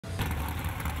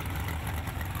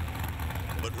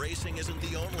But racing isn't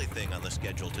the only thing on the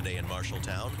schedule today in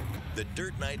Marshalltown. The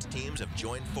Dirt Knights teams have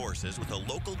joined forces with a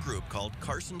local group called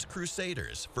Karsyns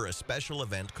Krusaders for a special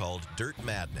event called Dirt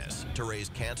Madness to raise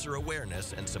cancer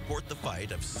awareness and support the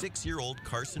fight of 6-year-old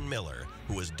Carson Miller,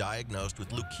 who was diagnosed with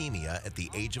leukemia at the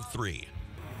age of 3.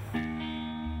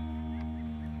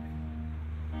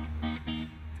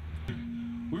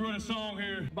 We wrote a song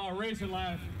here about racing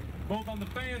life, both on the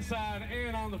fan side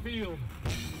and on the field.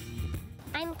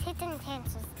 I'm kicking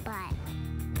cancer's butt.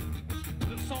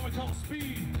 This song we call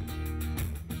Speed.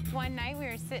 One night we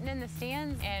were sitting in the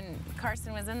stands and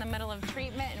Carson was in the middle of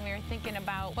treatment, and we were thinking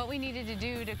about what we needed to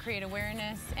do to create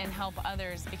awareness and help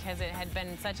others because it had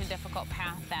been such a difficult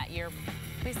path that year.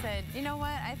 We said, you know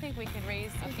what, I think we could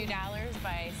raise a few dollars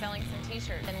by selling some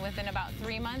t-shirts. And within about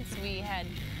 3 months, we had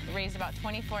raised about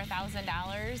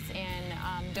 $24,000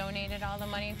 and donated all the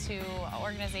money to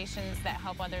organizations that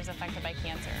help others affected by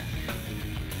cancer.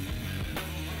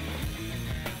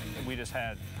 We just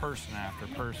had person after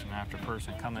person after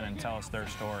person come in and tell us their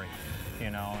story, you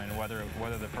know, and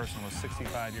whether the person was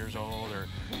 65 years old or,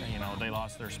 you know, they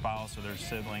lost their spouse or their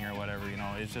sibling or whatever, you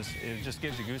know, it just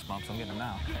gives you goosebumps. I'm getting them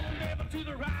now.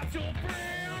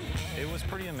 It was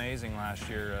pretty amazing last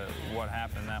year what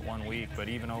happened that 1 week, but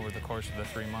even over the course of the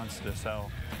 3 months to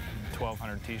sell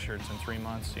 1,200 t-shirts in 3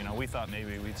 months, you know, we thought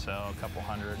maybe we'd sell a couple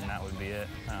hundred and that would be it.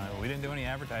 We didn't do any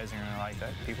advertising or anything like that.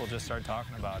 People just started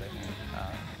talking about it,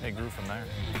 and it grew from there.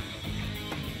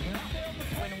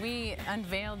 When we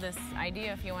unveiled this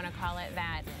idea, if you want to call it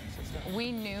that,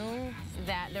 we knew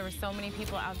that there were so many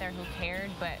people out there who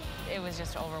cared, but it was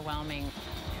just overwhelming.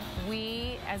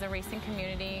 We, as a racing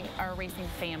community, are a racing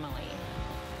family.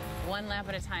 One lap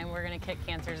at a time, we're going to kick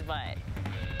cancer's butt.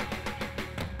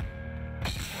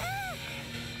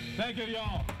 Thank you,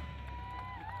 y'all.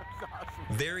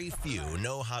 Very few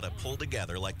know how to pull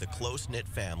together like the close-knit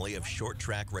family of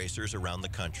short-track racers around the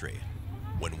country.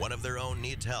 When one of their own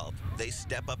needs help, they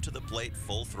step up to the plate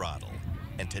full throttle.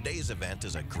 And today's event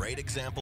is a great example